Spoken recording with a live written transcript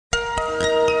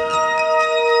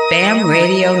BAM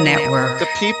Radio Network. The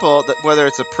people, that whether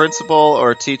it's a principal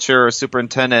or a teacher or a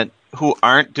superintendent who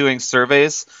aren't doing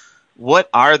surveys, what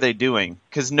are they doing?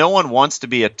 Because no one wants to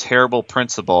be a terrible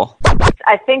principal.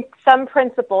 I think some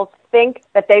principals think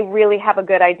that they really have a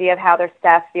good idea of how their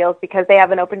staff feels because they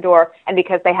have an open door and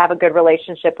because they have a good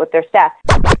relationship with their staff.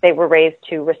 They were raised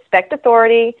to respect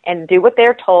authority and do what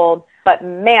they're told, but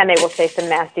man, they will say some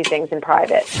nasty things in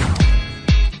private.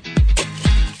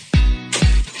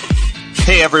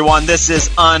 Hey everyone, this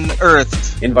is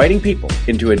Unearthed. Inviting people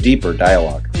into a deeper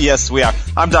dialogue. Yes, we are.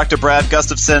 I'm Dr. Brad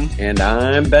Gustafson. And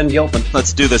I'm Ben Gilpin.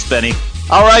 Let's do this, Benny.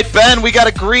 All right, Ben, we got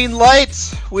a green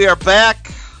light. We are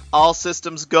back. All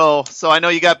systems go. So I know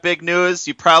you got big news.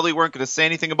 You probably weren't going to say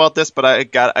anything about this, but I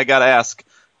got to ask.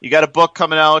 You got a book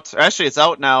coming out. Actually, it's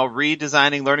out now,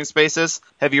 Redesigning Learning Spaces.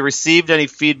 Have you received any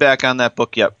feedback on that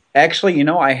book yet? Actually,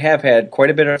 I have had quite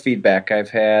a bit of feedback.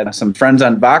 I've had some friends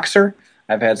on Voxer.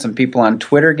 I've had some people on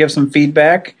Twitter give some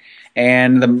feedback,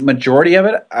 and the majority of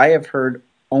it, I have heard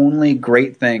only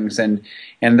great things. And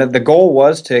the goal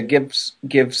was to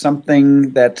give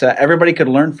something that everybody could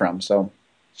learn from. So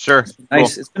sure, it's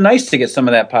nice. Cool. It's nice to get some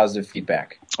of that positive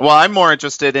feedback. Well, I'm more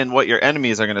interested in what your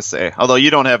enemies are going to say. Although you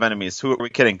don't have enemies, who are we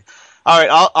kidding? All right,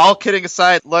 all kidding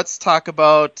aside, let's talk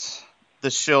about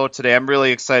the show today. I'm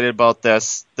really excited about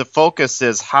this. The focus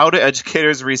is how do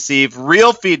educators receive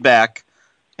real feedback.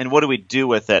 And what do we do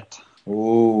with it?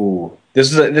 Ooh,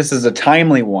 this is a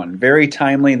timely one, very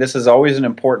timely. This is always an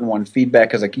important one.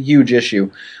 Feedback is a huge issue.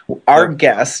 Our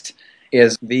guest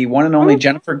is the one and only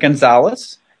Jennifer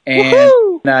Gonzalez.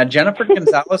 And Jennifer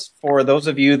Gonzalez, for those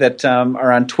of you that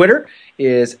are on Twitter,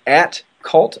 is at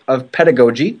Cult of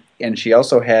Pedagogy. And she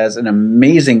also has an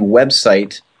amazing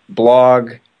website,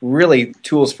 blog, really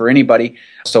tools for anybody.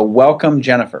 So welcome,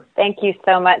 Jennifer. Thank you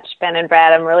so much, Ben and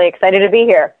Brad. I'm really excited to be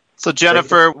here. So,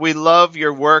 Jennifer, we love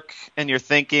your work and your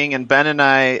thinking. And Ben and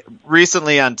I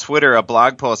recently on Twitter, a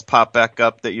blog post popped back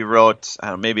up that you wrote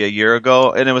maybe a year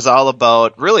ago. And it was all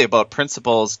about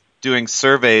principals doing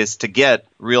surveys to get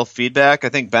real feedback. I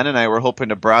think Ben and I were hoping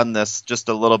to broaden this just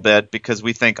a little bit because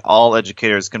we think all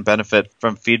educators can benefit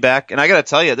from feedback. And I got to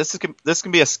tell you, this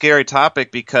can be a scary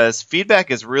topic because feedback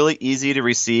is really easy to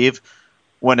receive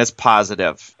when it's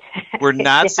positive. We're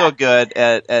not so good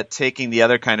at taking the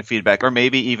other kind of feedback or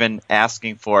maybe even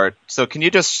asking for it. So can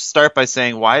you just start by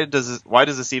saying why does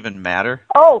this even matter?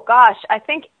 Oh, gosh. I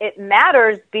think it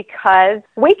matters because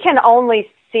we can only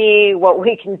see what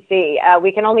we can see.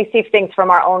 We can only see things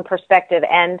from our own perspective.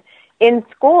 And in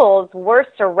schools, we're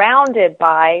surrounded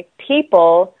by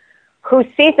people who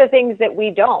see the things that we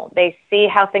don't. They see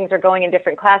how things are going in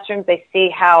different classrooms. They see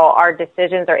how our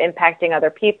decisions are impacting other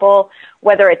people,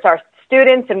 whether it's our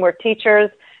students and we're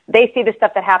teachers. They see the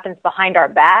stuff that happens behind our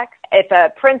backs. If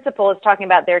a principal is talking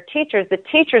about their teachers, the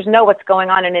teachers know what's going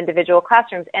on in individual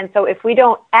classrooms. And so if we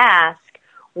don't ask,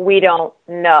 we don't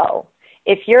know.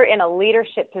 If you're in a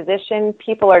leadership position,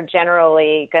 people are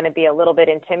generally going to be a little bit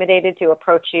intimidated to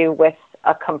approach you with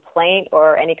a complaint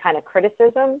or any kind of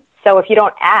criticism. So if you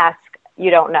don't ask,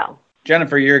 you don't know.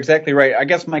 Jennifer, you're exactly right. I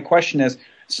guess my question is,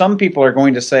 some people are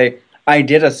going to say, I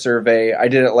did a survey, I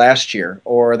did it last year,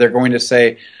 or they're going to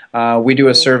say, we do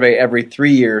a survey every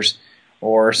 3 years,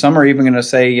 or some are even going to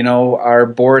say, our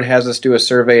board has us do a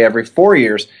survey every 4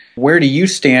 years. Where do you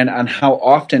stand on how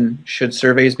often should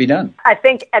surveys be done? I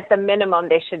think at the minimum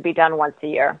they should be done once a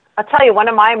year. I'll tell you, one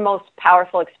of my most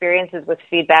powerful experiences with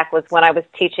feedback was when I was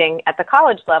teaching at the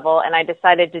college level, and I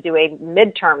decided to do a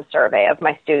midterm survey of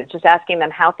my students, just asking them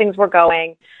how things were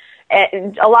going.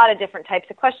 And a lot of different types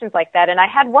of questions like that. And I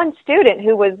had one student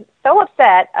who was so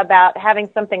upset about having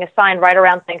something assigned right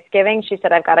around Thanksgiving. She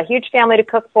said, I've got a huge family to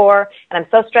cook for, and I'm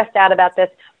so stressed out about this.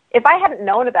 If I hadn't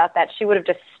known about that, she would have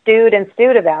just stewed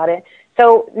about it.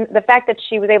 So the fact that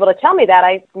she was able to tell me that,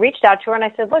 I reached out to her and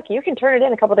I said, look, you can turn it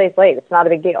in a couple days late. It's not a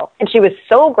big deal. And she was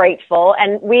so grateful,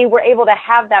 and we were able to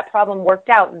have that problem worked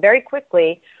out very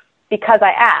quickly because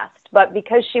I asked. But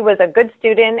because she was a good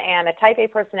student and a type A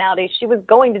personality, she was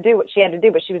going to do what she had to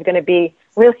do, but she was going to be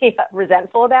really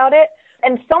resentful about it.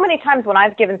 And so many times when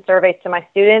I've given surveys to my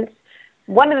students,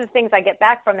 one of the things I get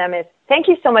back from them is, thank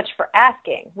you so much for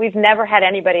asking. We've never had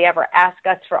anybody ever ask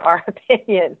us for our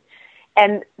opinion.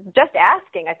 And just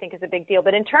asking, I think, is a big deal.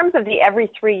 But in terms of the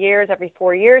every 3 years, every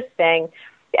 4 years thing,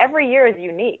 every year is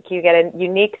unique. You get a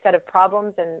unique set of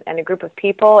problems and a group of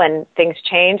people, and things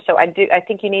change. So I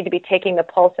think you need to be taking the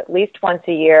pulse at least once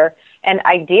a year, and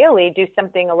ideally do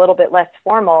something a little bit less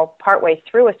formal partway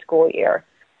through a school year.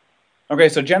 Okay,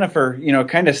 so Jennifer,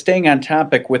 kind of staying on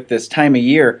topic with this time of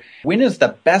year, when is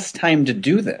the best time to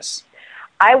do this?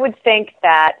 I would think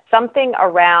that something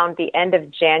around the end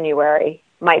of January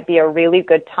might be a really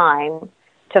good time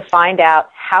to find out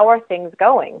how are things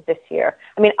going this year.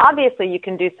 I mean, obviously you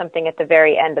can do something at the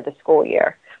very end of the school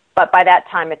year, but by that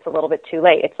time it's a little bit too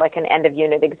late. It's like an end of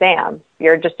unit exam.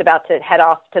 You're just about to head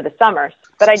off to the summers.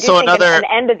 But I do think an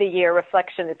end of the year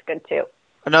reflection is good too.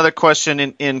 Another question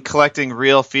in collecting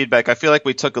real feedback. I feel like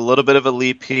we took a little bit of a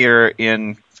leap here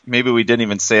in, maybe we didn't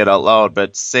even say it out loud,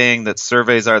 but saying that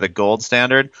surveys are the gold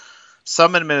standard.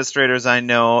 Some administrators I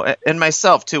know, and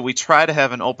myself too, we try to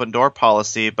have an open door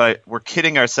policy, but we're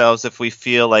kidding ourselves if we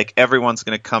feel like everyone's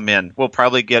going to come in. We'll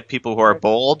probably get people who are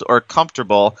bold or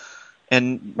comfortable,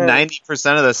 and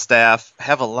 90% of the staff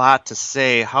have a lot to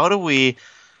say. How do we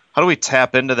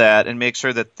tap into that and make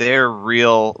sure that their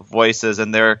real voices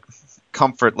and their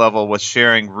comfort level with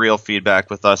sharing real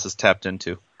feedback with us is tapped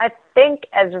into? I think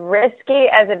as risky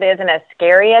as it is and as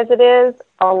scary as it is,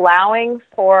 allowing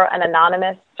for an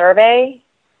anonymous survey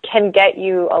can get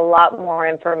you a lot more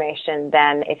information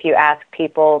than if you ask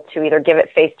people to either give it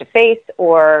face-to-face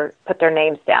or put their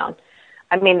names down.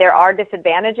 I mean, there are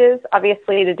disadvantages,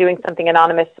 obviously, to doing something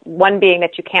anonymous, one being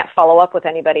that you can't follow up with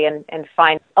anybody and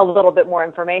find a little bit more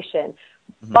information.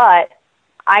 Mm-hmm. But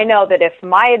I know that if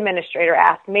my administrator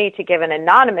asked me to give an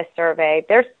anonymous survey,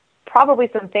 there's probably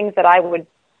some things that I would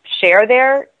share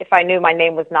there if I knew my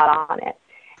name was not on it.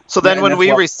 So then when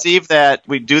we receive that,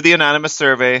 we do the anonymous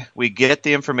survey, we get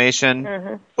the information.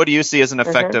 Mm-hmm. What do you see as an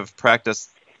effective practice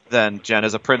then, Jen,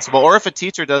 as a principal? Or if a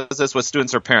teacher does this with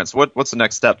students or parents, what's the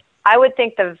next step? I would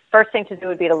think the first thing to do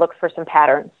would be to look for some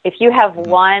patterns. If you have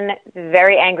one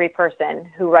very angry person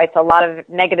who writes a lot of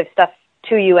negative stuff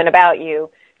to you and about you,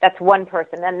 that's one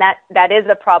person, and that is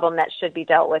a problem that should be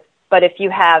dealt with. But if you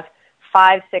have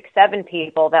 5, 6, 7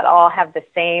 people that all have the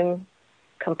same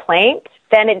complaint,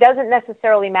 then it doesn't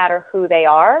necessarily matter who they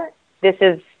are. This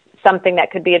is something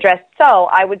that could be addressed. So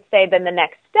I would say then the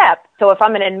next step, so if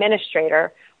I'm an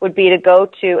administrator, would be to go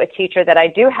to a teacher that I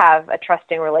do have a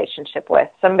trusting relationship with,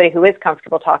 somebody who is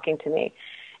comfortable talking to me,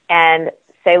 and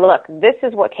say, look, this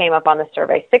is what came up on the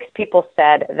survey. 6 people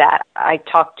said that I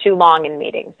talk too long in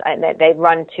meetings and that they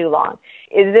run too long.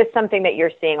 Is this something that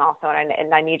you're seeing also?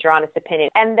 And I need your honest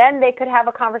opinion. And then they could have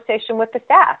a conversation with the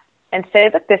staff and say,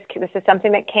 look, this is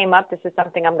something that came up. This is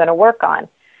something I'm going to work on.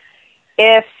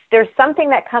 If there's something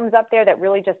that comes up there that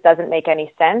really just doesn't make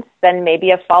any sense, then maybe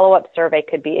a follow-up survey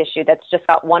could be issued that's just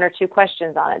got 1 or 2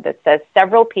 questions on it that says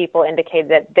several people indicate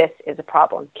that this is a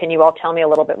problem. Can you all tell me a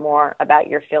little bit more about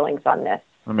your feelings on this?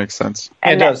 That makes sense.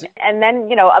 And it does. And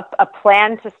then, a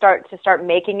plan to start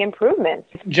making improvements.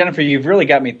 Jennifer, you've really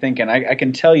got me thinking. I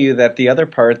can tell you that the other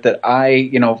part that I,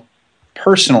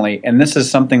 personally, and this is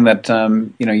something that,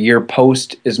 your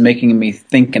post is making me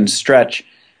think and stretch,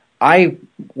 I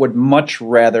would much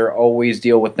rather always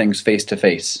deal with things face to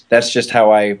face. That's just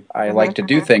how I like to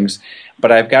do things.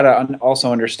 But I've got to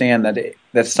also understand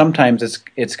that sometimes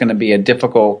it's going to be a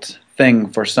difficult thing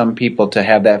for some people to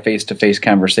have that face to face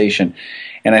conversation.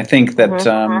 And I think that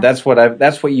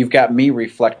that's what you've got me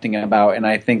reflecting about. And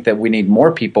I think that we need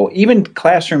more people, even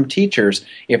classroom teachers,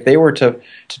 if they were to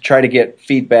try to get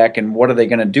feedback and what are they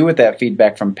going to do with that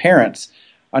feedback from parents.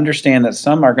 Understand that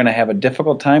some are going to have a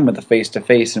difficult time with the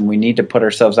face-to-face, and we need to put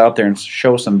ourselves out there and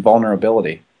show some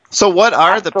vulnerability. So what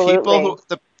are Absolutely.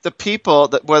 the people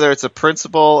that, whether it's a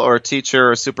principal or a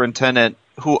teacher or superintendent,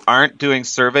 who aren't doing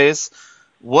surveys,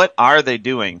 what are they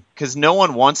doing? Because no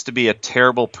one wants to be a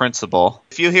terrible principal.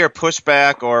 If you hear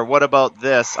pushback or what about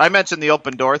this, I mentioned the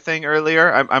open door thing earlier.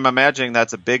 I'm imagining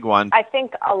that's a big one. I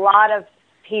think a lot of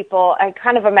people, I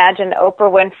kind of imagine Oprah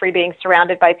Winfrey being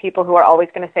surrounded by people who are always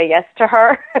going to say yes to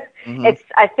her.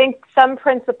 I think some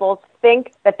principals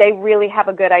think that they really have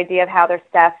a good idea of how their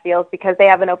staff feels because they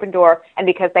have an open door and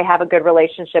because they have a good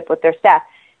relationship with their staff.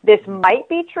 This might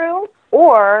be true,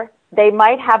 or they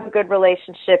might have a good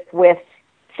relationship with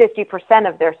 50%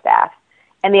 of their staff.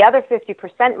 And the other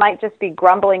 50% might just be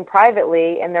grumbling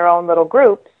privately in their own little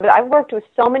groups. But I've worked with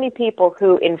so many people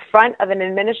who, in front of an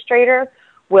administrator,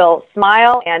 will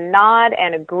smile and nod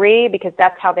and agree because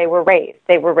that's how they were raised.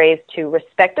 They were raised to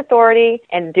respect authority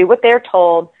and do what they're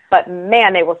told, but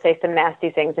man, they will say some nasty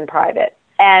things in private.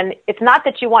 And it's not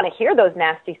that you want to hear those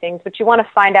nasty things, but you want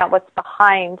to find out what's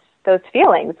behind those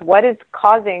feelings. What is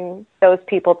causing those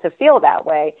people to feel that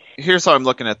way? Here's how I'm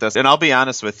looking at this, and I'll be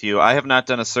honest with you. I have not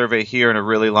done a survey here in a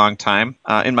really long time.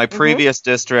 In my previous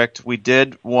district, we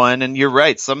did one, and you're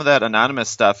right, some of that anonymous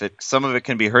stuff, some of it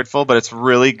can be hurtful, but it's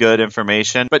really good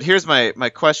information. But here's my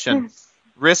question.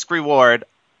 Risk-reward.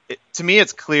 To me,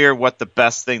 it's clear what the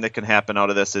best thing that can happen out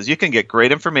of this is. You can get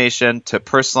great information to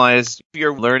personalize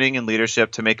your learning and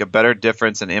leadership to make a better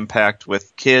difference and impact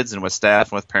with kids and with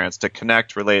staff and with parents, to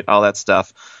connect, relate, all that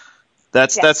stuff.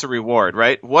 That's a reward,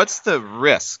 right? What's the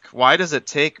risk? Why does it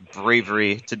take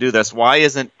bravery to do this? Why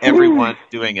isn't everyone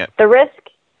doing it? The risk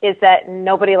is that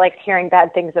nobody likes hearing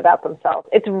bad things about themselves.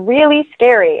 It's really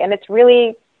scary, and it's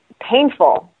really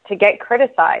painful to get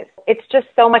criticized. It's just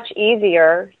so much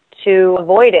easier to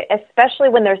avoid it, especially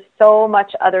when there's so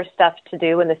much other stuff to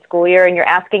do in the school year and you're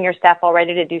asking your staff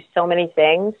already to do so many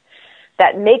things,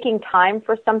 that making time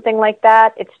for something like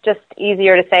that, it's just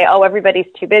easier to say, oh, everybody's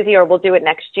too busy, or we'll do it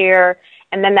next year.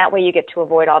 And then that way you get to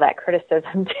avoid all that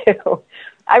criticism too.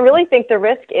 I really think the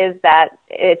risk is that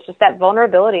it's just that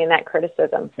vulnerability and that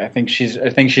criticism. I think she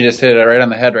just hit it right on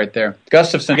the head right there.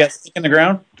 Gustafson, got a stake in the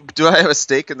ground? Do I have a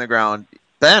stake in the ground?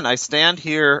 Ben, I stand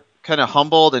here kind of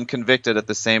humbled and convicted at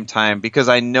the same time, because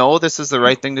I know this is the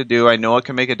right thing to do. I know it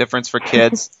can make a difference for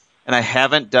kids, and I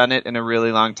haven't done it in a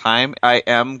really long time. I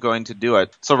am going to do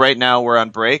it. So right now we're on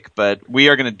break, but we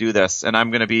are going to do this, and I'm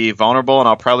going to be vulnerable, and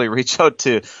I'll probably reach out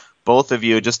to both of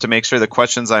you just to make sure the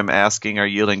questions I'm asking are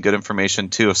yielding good information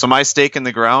too. So my stake in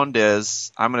the ground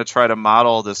is I'm going to try to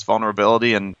model this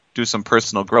vulnerability and do some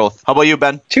personal growth. How about you,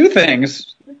 Ben? Two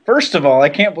things. First of all, I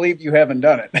can't believe you haven't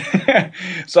done it.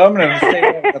 So I'm going to say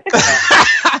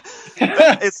that.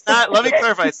 It's not, let me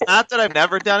clarify, it's not that I've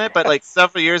never done it, but like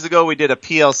several years ago we did a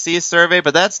PLC survey,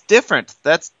 but that's different.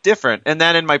 And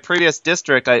then in my previous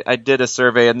district I did a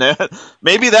survey, and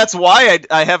maybe that's why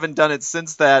I haven't done it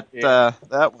since that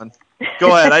one.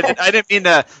 Go ahead. I didn't mean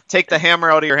to take the hammer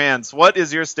out of your hands. What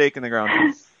is your stake in the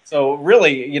ground? So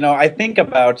really, I think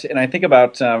about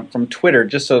from Twitter,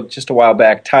 just a while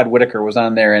back, Todd Whitaker was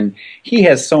on there, and he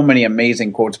has so many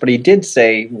amazing quotes, but he did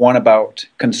say one about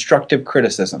constructive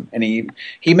criticism. And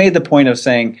he made the point of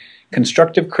saying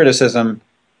constructive criticism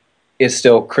is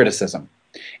still criticism.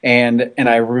 And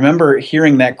I remember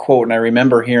hearing that quote, and I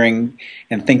remember hearing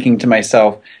and thinking to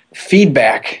myself,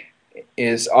 feedback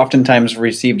is oftentimes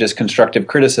received as constructive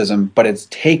criticism, but it's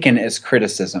taken as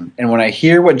criticism. And when I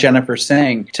hear what Jennifer's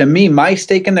saying, to me, my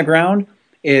stake in the ground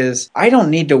is I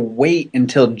don't need to wait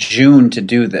until June to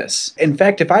do this. In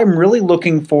fact, if I'm really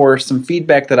looking for some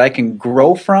feedback that I can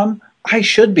grow from, I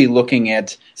should be looking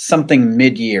at something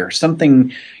mid-year,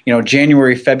 something,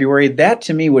 January, February. That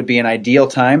to me would be an ideal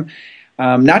time.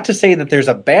 Not to say that there's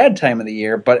a bad time of the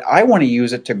year, but I want to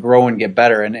use it to grow and get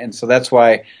better. And so that's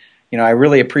why I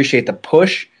really appreciate the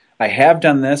push. I have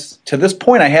done this. To this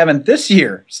point, I haven't this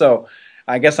year. So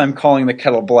I guess I'm calling the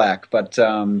kettle black. But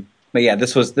yeah,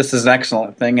 this is an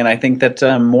excellent thing. And I think that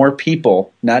more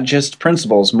people, not just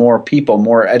principals, more people,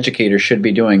 more educators should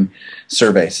be doing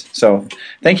surveys. So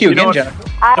thank you again, Jennifer.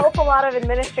 I hope a lot of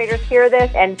administrators hear this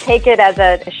and take it as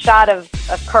a shot of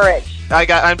courage.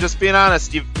 I'm just being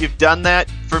honest. You've done that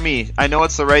for me. I know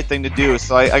it's the right thing to do,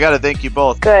 so I got to thank you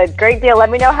both. Good, great deal. Let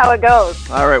me know how it goes.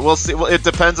 All right, we'll see. Well, it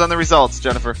depends on the results,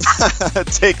 Jennifer.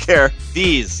 Take care.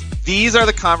 These are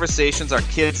the conversations our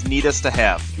kids need us to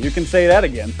have. You can say that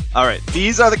again. All right,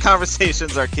 these are the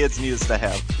conversations our kids need us to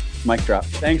have. Mic drop.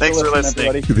 Thanks for listening,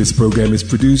 everybody. This program is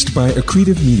produced by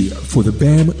Accretive Media for the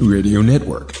BAM Radio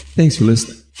Network. Thanks for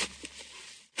listening.